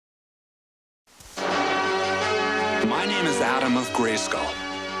My name is Adam of Grayskull.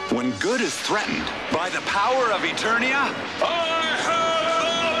 When good is threatened by the power of Eternia, I have the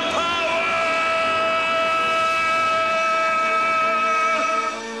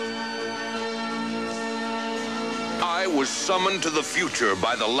power! I was summoned to the future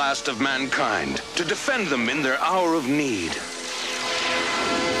by the last of mankind to defend them in their hour of need.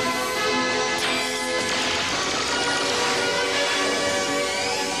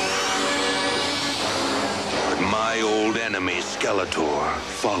 My old enemy, Skeletor,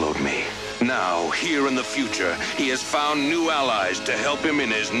 followed me. Now, here in the future, he has found new allies to help him in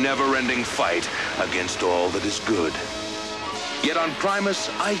his never-ending fight against all that is good. Yet on Primus,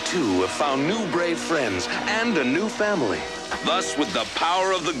 I too have found new brave friends and a new family. Thus, with the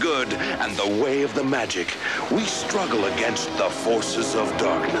power of the good and the way of the magic, we struggle against the forces of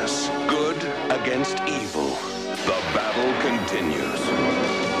darkness. Good against evil. The battle continues.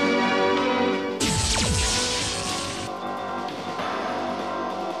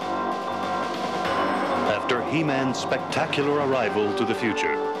 After He-Man's spectacular arrival to the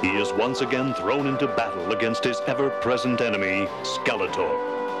future, he is once again thrown into battle against his ever-present enemy, Skeletor.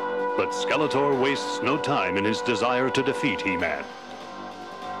 But Skeletor wastes no time in his desire to defeat He-Man.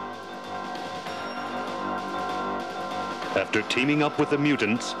 After teaming up with the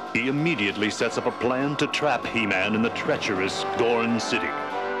Mutants, he immediately sets up a plan to trap He-Man in the treacherous Gorn City.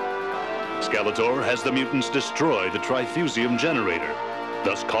 Skeletor has the Mutants destroy the Trifusium generator,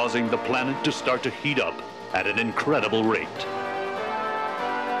 thus causing the planet to start to heat up at an incredible rate.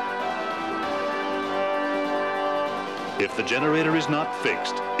 If the generator is not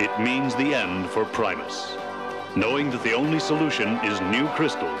fixed, it means the end for Primus. Knowing that the only solution is new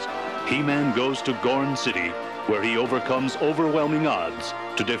crystals, He-Man goes to Gorn City, where he overcomes overwhelming odds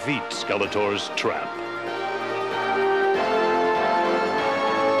to defeat Skeletor's trap.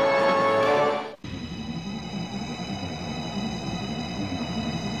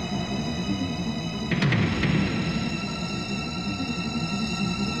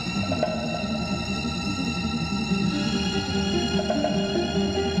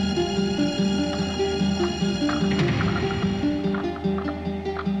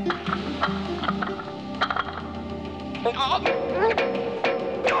 Oh,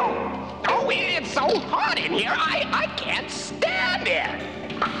 it's so hot in here, I can't stand it.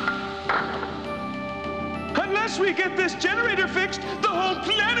 Unless we get this generator fixed, the whole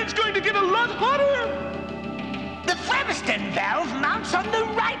planet's going to get a lot hotter. The Fraviston valve mounts on the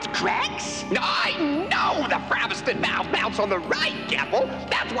right, Cracks. I know the Fraviston valve mounts on the right, Keppel.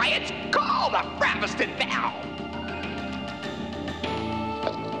 That's why it's called a Fraviston valve.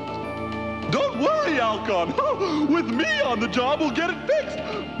 Don't worry, Alcon. With me on the job, we'll get it fixed.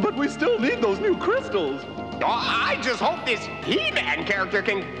 But we still need those new crystals. Oh, I just hope this He-Man character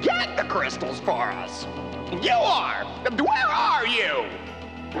can get the crystals for us. You are. Where are you?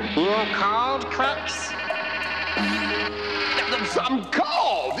 You called, Crux? I'm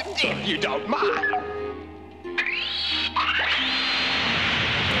cold, if you don't mind.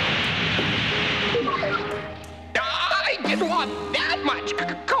 I didn't want that much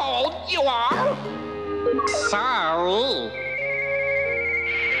cold, you are. Sorry.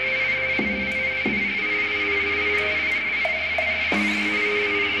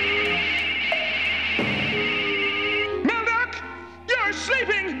 Meldoc, you're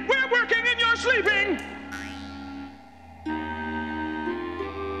sleeping! We're working and you're sleeping!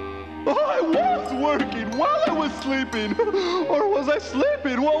 I was working while I was sleeping! Or was I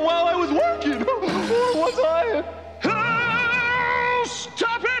sleeping while I was working? Or was I... Oh,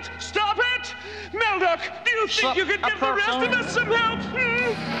 stop it! Stop it! Meldoc, do you think you could give the rest of us some help?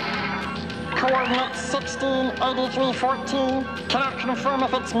 Coordinate 168314. Cannot confirm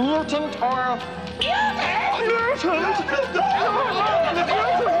if it's mutant or...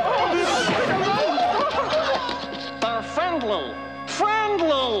 They're friendly.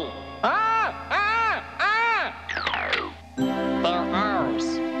 Friendly! They're ours.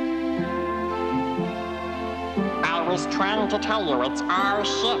 I was trying to tell you, it's our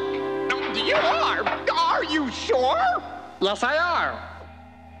ship. You are? Are you sure? Yes, I are.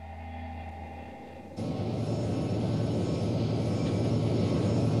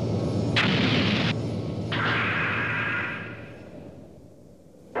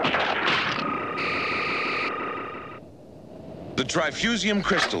 The Trifusium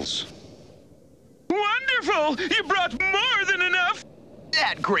crystals. Wonderful! You brought more than enough!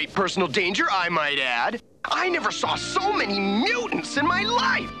 At great personal danger, I might add. I never saw so many mutants in my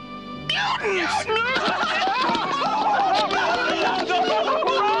life. Mutants!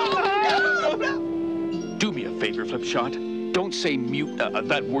 Do me a favor, Flipshot. Don't say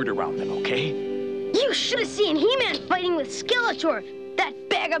that word around them, okay? You should have seen He-Man fighting with Skeletor. That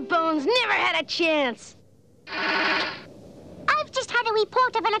bag of bones never had a chance. I've just had a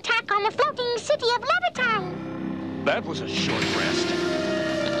report of an attack on the floating city of Levitine. That was a short rest.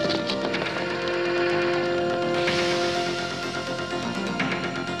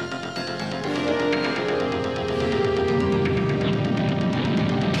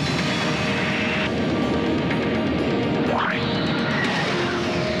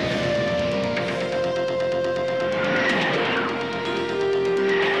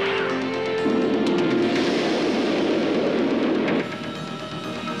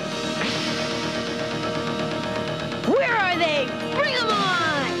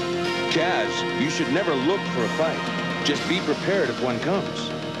 You should never look for a fight. Just be prepared if one comes.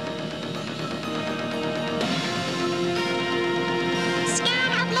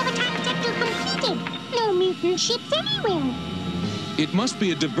 Scan of Levitine sector completed. No mutant ships anywhere. It must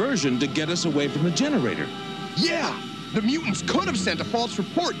be a diversion to get us away from the generator. Yeah! The mutants could have sent a false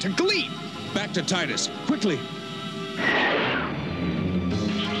report to Glee. Back to Titus, quickly.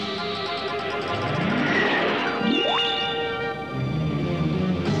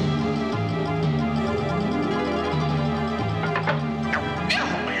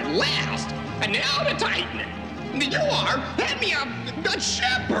 Now to tighten it. You are. Hand me a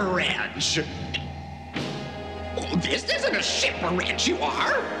ship wrench. Oh, this isn't a ship wrench, you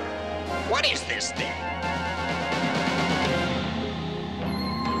are. What is this thing?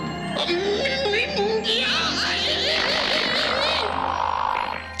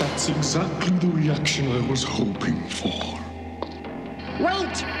 That's exactly the reaction I was hoping for.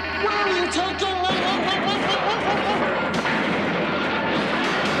 Wait! Where are you taking me?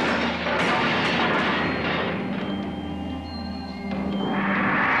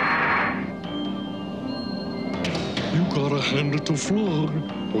 You gotta hand it to Flog.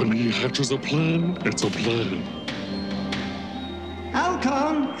 When he hatches a plan, it's a plan.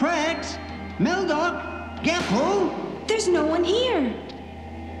 Alcon, Krax, Meldoc, Geppo. There's no one here.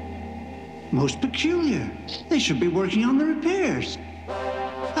 Most peculiar. They should be working on the repairs.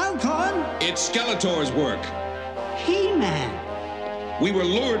 Alcon! It's Skeletor's work. He-Man. We were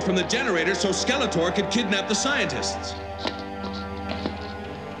lured from the generator so Skeletor could kidnap the scientists.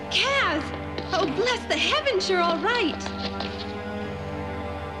 Kaz! Oh, bless the heavens, you're all right.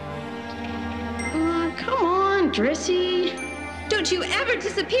 Come on, Drissy. Don't you ever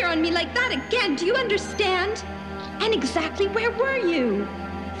disappear on me like that again, do you understand? And exactly where were you?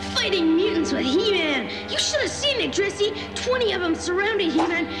 Fighting mutants with He-Man. You should have seen it, Drissy. 20 of them surrounded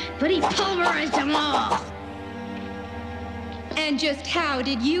He-Man, but he pulverized them all. And just how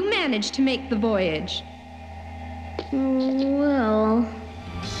did you manage to make the voyage? Well...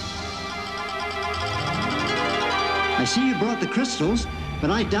 I see you brought the crystals, but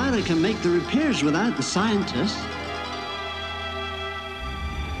I doubt I can make the repairs without the scientists.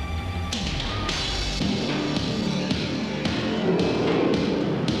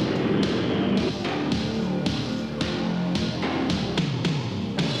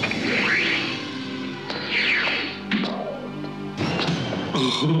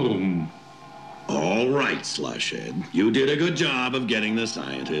 All right, Slushhead. You did a good job of getting the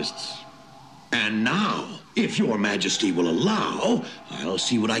scientists. And now, if your majesty will allow, I'll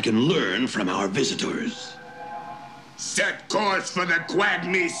see what I can learn from our visitors. Set course for the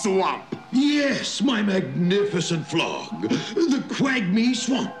Quagmire Swamp. Yes, my magnificent Flog. The Quagmire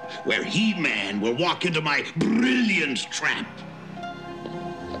Swamp, where He-Man will walk into my brilliant trap.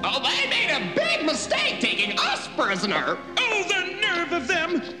 Oh, they made a big mistake taking us prisoner. Oh, the nerve of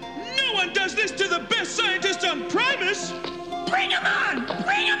them! No one does this to the best scientist on Primus! Bring them on!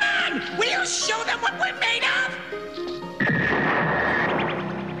 Bring them on! Will you show them what we're made of?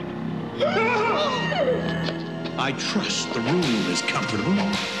 I trust the room is comfortable.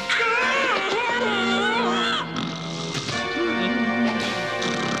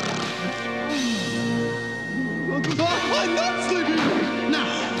 I'm not sleeping! Now,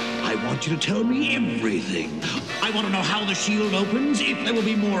 I want you to tell me everything. I want to know how the shield opens, if there will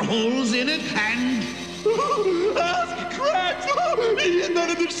be more holes in it, and... Ask Krax! He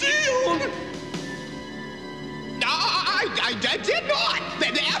invented the shield! I did not!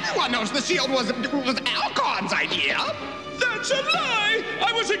 Everyone knows the shield was Alcon's idea! That's a lie!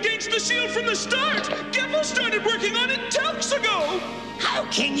 I was against the shield from the start! Geppo started working on it months ago! How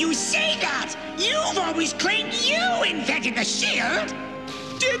can you say that? You've always claimed you invented the shield!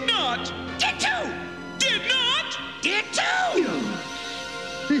 Did not! Did too! Did not! Did too!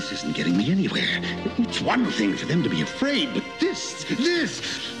 This isn't getting me anywhere. It's one thing for them to be afraid, but this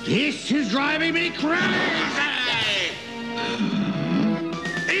is driving me crazy!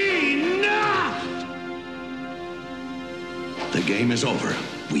 Enough! The game is over.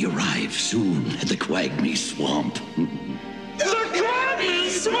 We arrive soon at the Quagmire Swamp. The Quagmire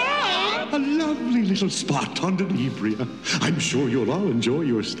Swamp! A lovely little spot on Denebria. I'm sure you'll all enjoy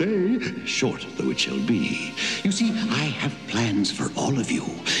your stay, Short though it shall be. You see, I have plans for all of you.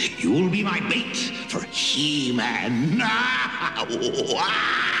 You'll be my bait for He-Man.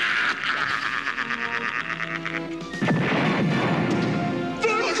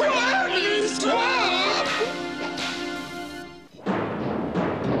 The Quagmire Swamp!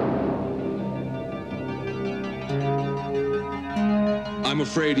 I'm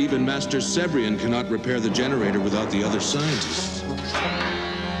afraid even Master Sebrian cannot repair the generator without the other scientists.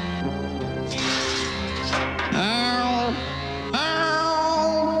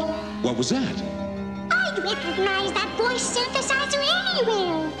 What was that? I'd recognize that voice synthesizer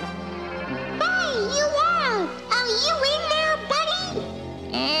anywhere. Hey, you all! Are you in there, buddy?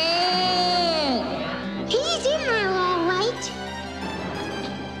 He's in there, all right.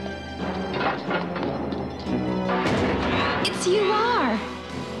 It's you are.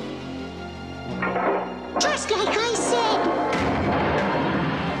 Just like I said.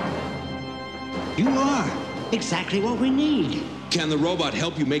 You are. Exactly what we need. Can the robot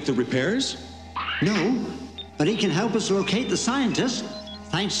help you make the repairs? No, but he can help us locate the scientists,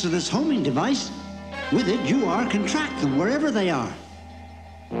 thanks to this homing device. With it, you can track them wherever they are.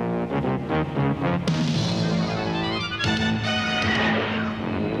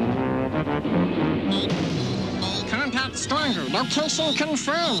 Contact stronger. Location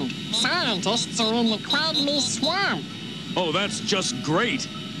confirmed. Scientists are in the Quagmire Swamp. Oh, that's just great.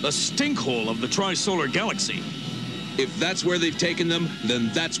 The stinkhole of the Tri-Solar Galaxy. If that's where they've taken them, then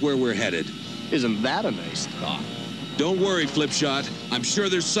that's where we're headed. Isn't that a nice thought? Don't worry, Flipshot. I'm sure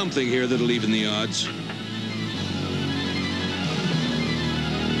there's something here that'll even the odds.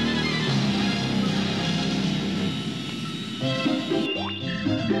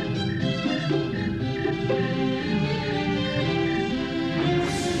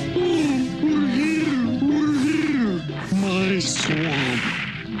 My swamp.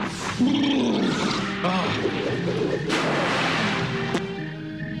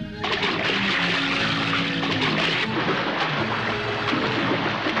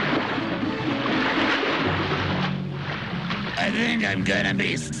 I think I'm gonna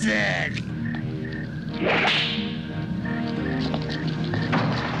be sick.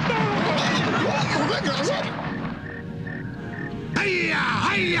 Hiya!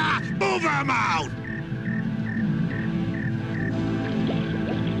 Hiya! Move him out!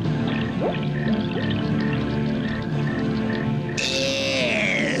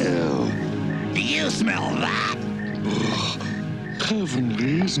 Ew! Do you smell that?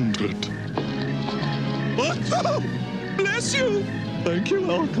 Heavenly, isn't it? What? Oh, bless you! Thank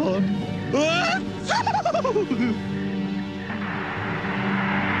you, Alcon. Yuck!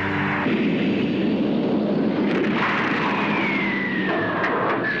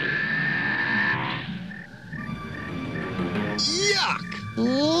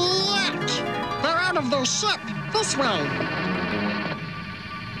 Yuck! They're out of their ship. This way.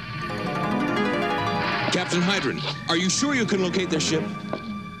 Captain Hydron, are you sure you can locate their ship?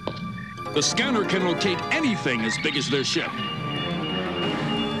 The scanner can locate anything as big as their ship.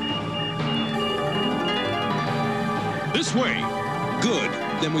 This way. Good.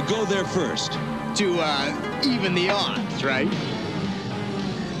 Then we go there first. To, even the odds, right?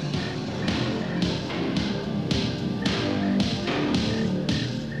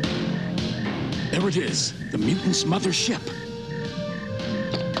 There it is, the mutant's mother ship.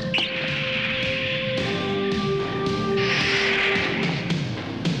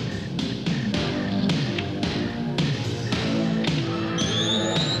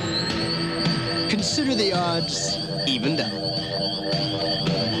 Consider the odds evened out.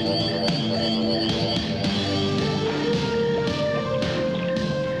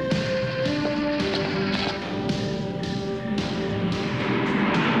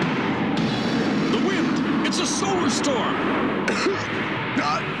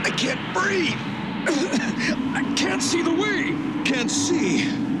 I can't breathe. I can't see the way. Can't see.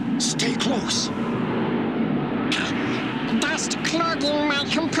 Stay close. Dust clogging my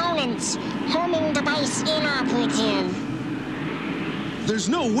components. Homing device inoperative. There's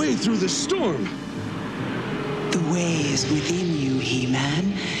no way through this storm. The way is within you,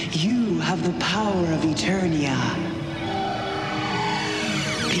 He-Man. You have the power of Eternia.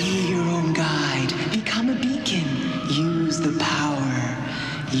 Be your own guide. Become a beacon. Use the power.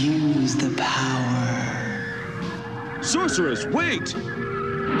 Use the power. Sorceress, wait!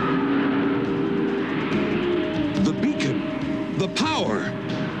 The beacon. The power.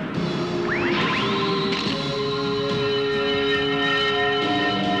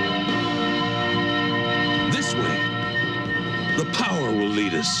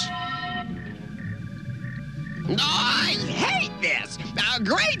 this? I hate this! A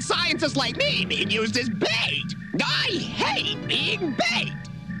great scientist like me being used as bait! I hate being bait!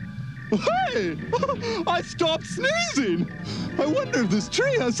 Hey! I stopped sneezing! I wonder if this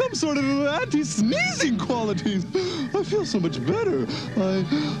tree has some sort of anti-sneezing qualities. I feel so much better.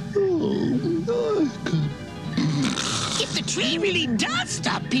 If the tree really does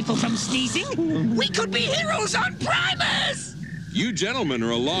stop people from sneezing, we could be heroes on Primus! You gentlemen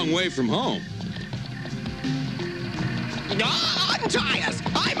are a long way from home. Untie us!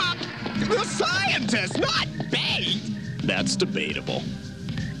 I'm a scientist, not bait! That's debatable.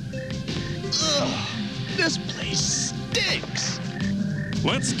 Ugh, this place stinks.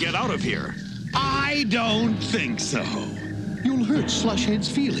 Let's get out of here. I don't think so. You'll hurt Slushhead's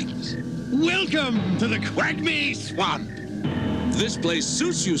feelings. Welcome to the Quagmire Swamp. This place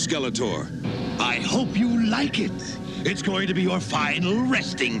suits you, Skeletor. I hope you like it. It's going to be your final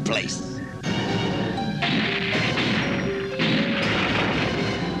resting place.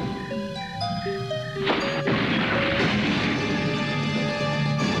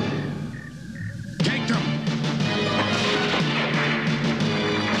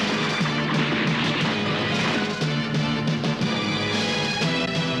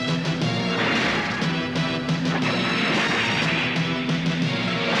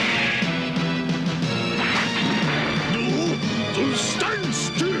 Stand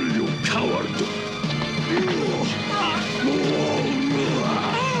still, you coward!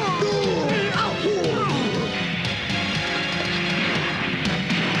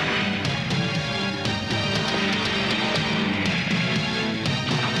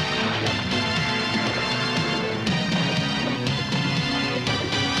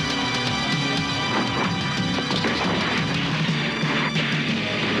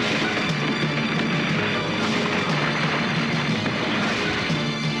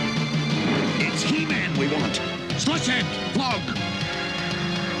 Slushhead, Flog!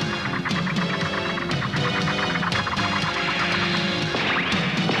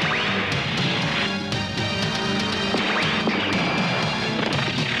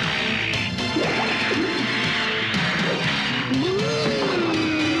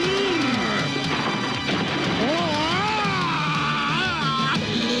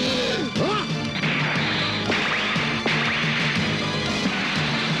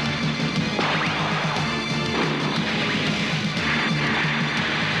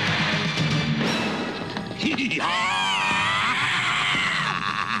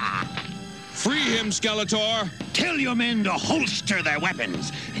 Free him, Skeletor! Tell your men to holster their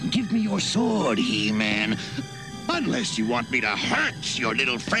weapons and give me your sword, He-Man. Unless you want me to hurt your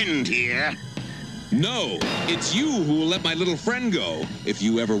little friend here. No, it's you who will let my little friend go if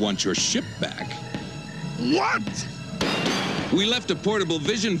you ever want your ship back. What? We left a portable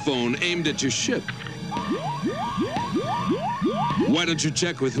vision phone aimed at your ship. Why don't you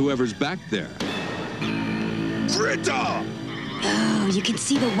check with whoever's back there? Greta! Oh, you can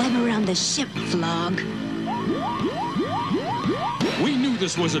see the web around the ship, Flog. We knew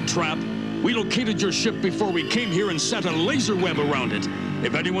this was a trap. We located your ship before we came here and set a laser web around it.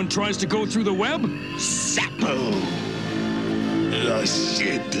 If anyone tries to go through the web... Sappo! The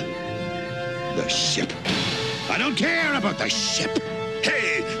ship. The ship. I don't care about the ship.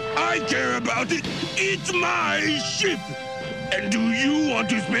 Hey, I care about it. It's my ship. And do you want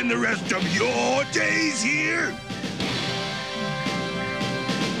to spend the rest of your days here?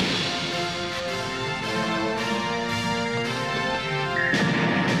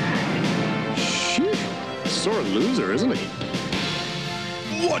 Sore loser, isn't he?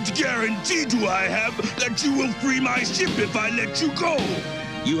 What guarantee do I have that you will free my ship if I let you go?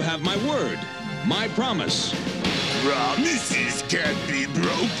 You have my word, my promise. Promises can't be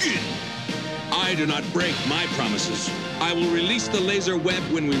broken. I do not break my promises. I will release the laser web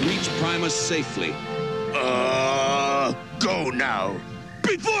when we reach Primus safely. Go now,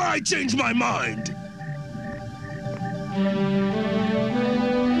 before I change my mind.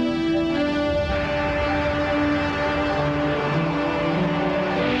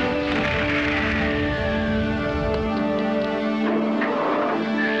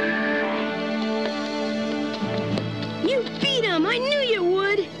 I knew you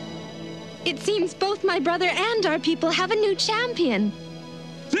would! It seems both my brother and our people have a new champion.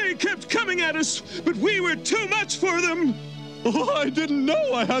 They kept coming at us, but we were too much for them! Oh, I didn't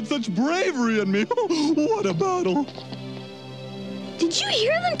know I had such bravery in me! What a battle! Did you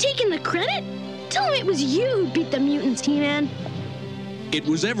hear them taking the credit? Tell them it was you who beat the mutants, He-Man. It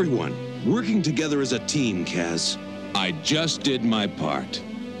was everyone, working together as a team, Kaz. I just did my part.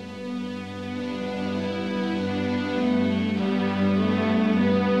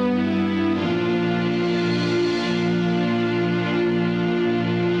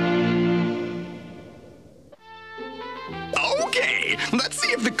 Let's see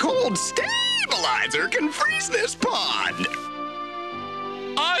if the cold stabilizer can freeze this pond.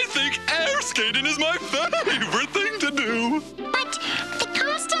 I think air skating is my favorite thing to do. But the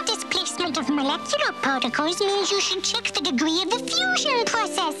constant displacement of molecular particles means you should check the degree of the fusion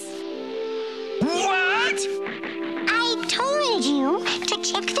process. What? I told you to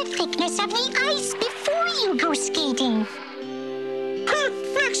check the thickness of the ice before you go skating.